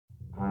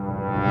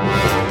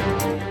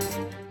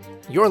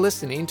You're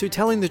listening to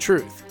Telling the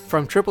Truth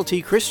from Triple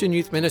T Christian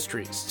Youth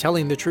Ministries,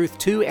 telling the truth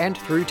to and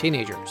through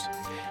teenagers.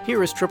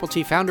 Here is Triple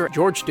T founder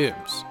George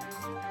Dooms.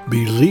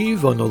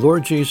 Believe on the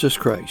Lord Jesus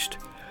Christ.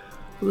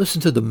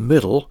 Listen to the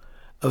middle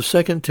of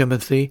 2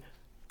 Timothy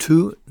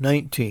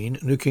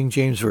 2:19, New King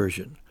James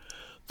Version.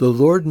 The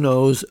Lord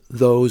knows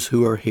those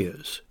who are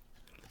His.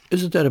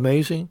 Isn't that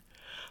amazing?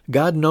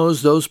 God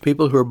knows those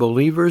people who are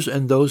believers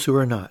and those who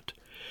are not.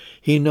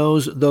 He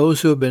knows those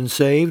who have been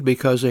saved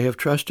because they have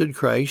trusted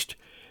Christ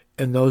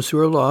and those who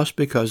are lost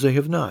because they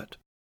have not.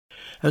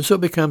 And so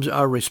it becomes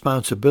our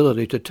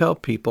responsibility to tell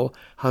people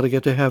how to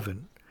get to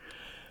heaven.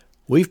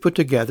 We've put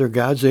together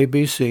God's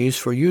ABCs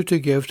for you to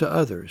give to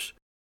others.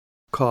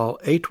 Call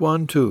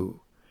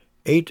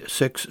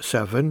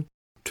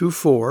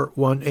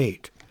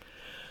 812-867-2418.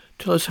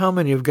 Tell us how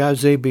many of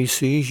God's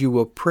ABCs you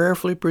will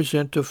prayerfully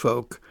present to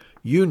folk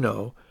you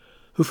know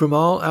who from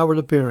all outward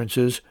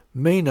appearances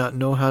may not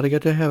know how to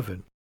get to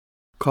heaven.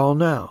 Call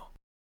now,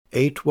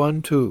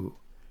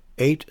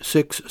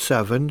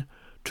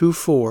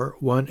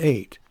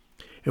 812-867-2418.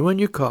 And when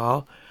you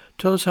call,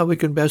 tell us how we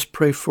can best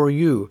pray for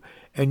you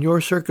and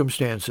your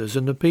circumstances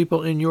and the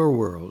people in your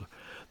world,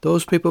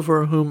 those people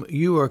for whom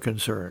you are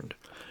concerned.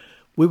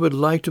 We would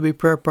like to be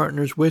prayer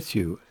partners with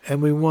you,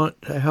 and we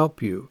want to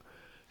help you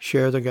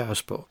share the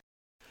gospel.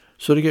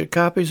 So to get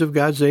copies of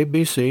God's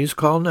ABCs,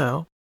 call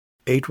now,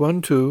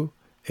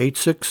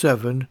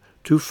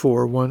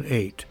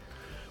 812-867-2418.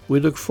 We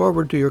look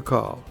forward to your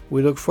call.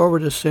 We look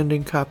forward to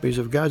sending copies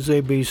of God's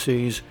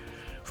ABCs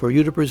for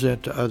you to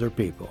present to other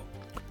people.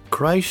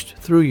 Christ,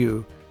 through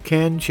you,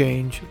 can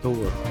change the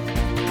world.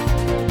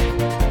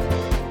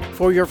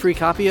 For your free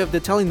copy of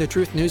the Telling the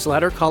Truth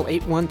newsletter, call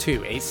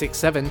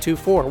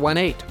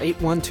 812-867-2418,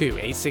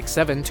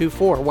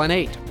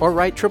 812-867-2418, or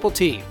write Triple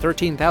T,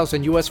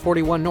 13,000 U.S.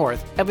 41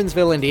 North,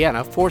 Evansville,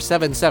 Indiana,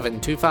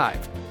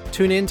 47725.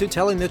 Tune in to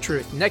Telling the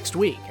Truth next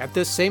week at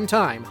this same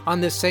time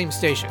on this same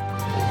station.